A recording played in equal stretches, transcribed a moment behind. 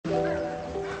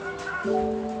The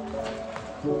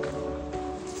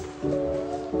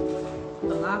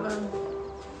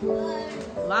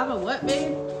lava what,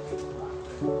 babe?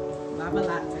 Lava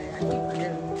latte. I keep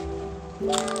forgetting.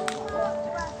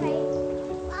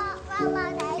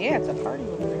 Yeah, it's a party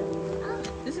over there.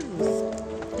 This is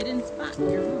a hidden spot in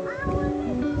your room.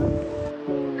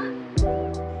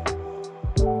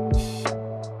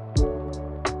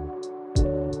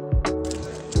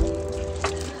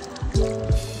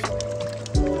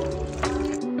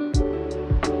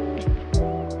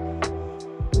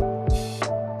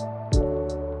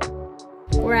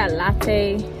 We're at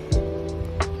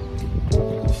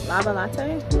Lava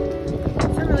Latte. It's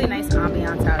a really nice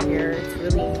ambiance out here. It's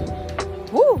really,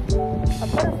 woo, a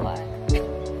butterfly.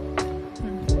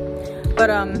 But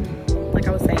like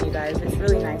I was saying, you guys, it's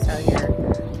really nice out here.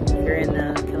 If you're in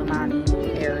the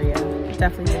Kilimani area,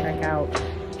 definitely check out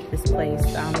this place.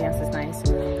 The ambiance is nice.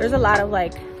 There's a lot of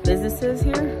like businesses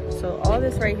here. So all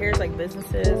this right here is like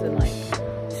businesses and like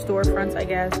storefronts, I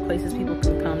guess, places people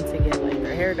can come to get like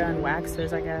their hair done,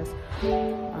 waxers, I guess.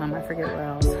 I forget what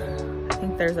else. I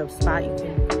think there's a spot you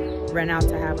can rent out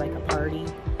to have like a party.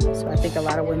 So I think a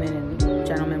lot of women and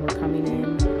gentlemen were coming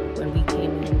in when we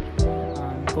came in,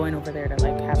 going over there to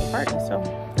like have a party. So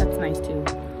that's nice too.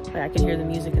 But I can hear the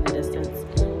music in the distance.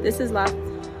 This is Lava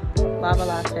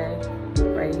Latte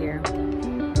right here.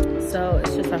 So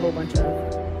it's just a whole bunch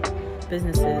of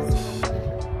businesses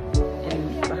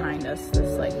behind us,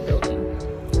 this like building.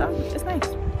 So it's nice.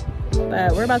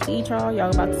 But we're about to eat, y'all. Y'all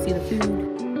about to see the food.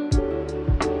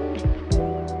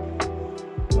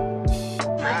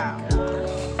 Wow.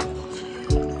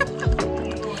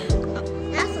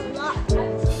 That's a lot.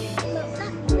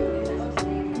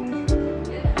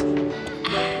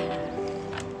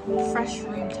 Fresh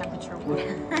room temperature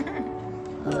water.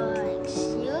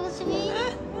 Excuse me?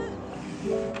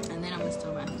 And then I'm gonna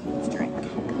still my drink.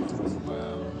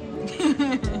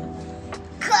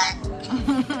 Cut.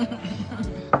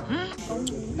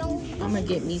 I'm gonna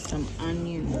get me some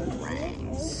onion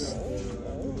rings.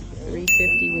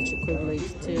 $3.50, which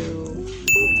equates to.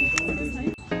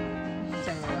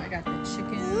 So I got the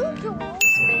chicken,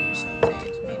 spinach,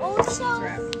 sauteed tomatoes, cheese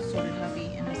wrap, sorted hubby,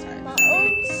 and a side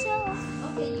salad.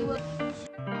 Okay, you will.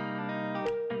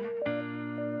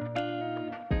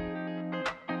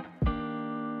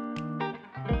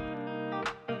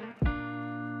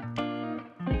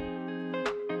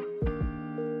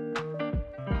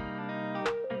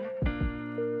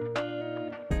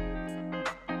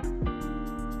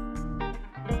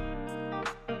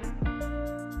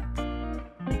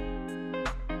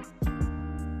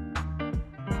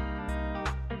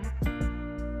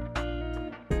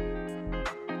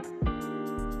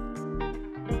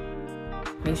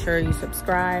 Make sure you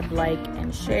subscribe, like,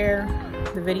 and share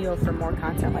the video for more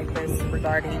content like this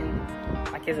regarding,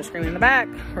 my kids are screaming in the back,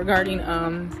 regarding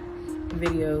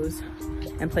videos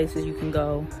and places you can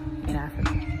go in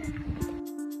Africa.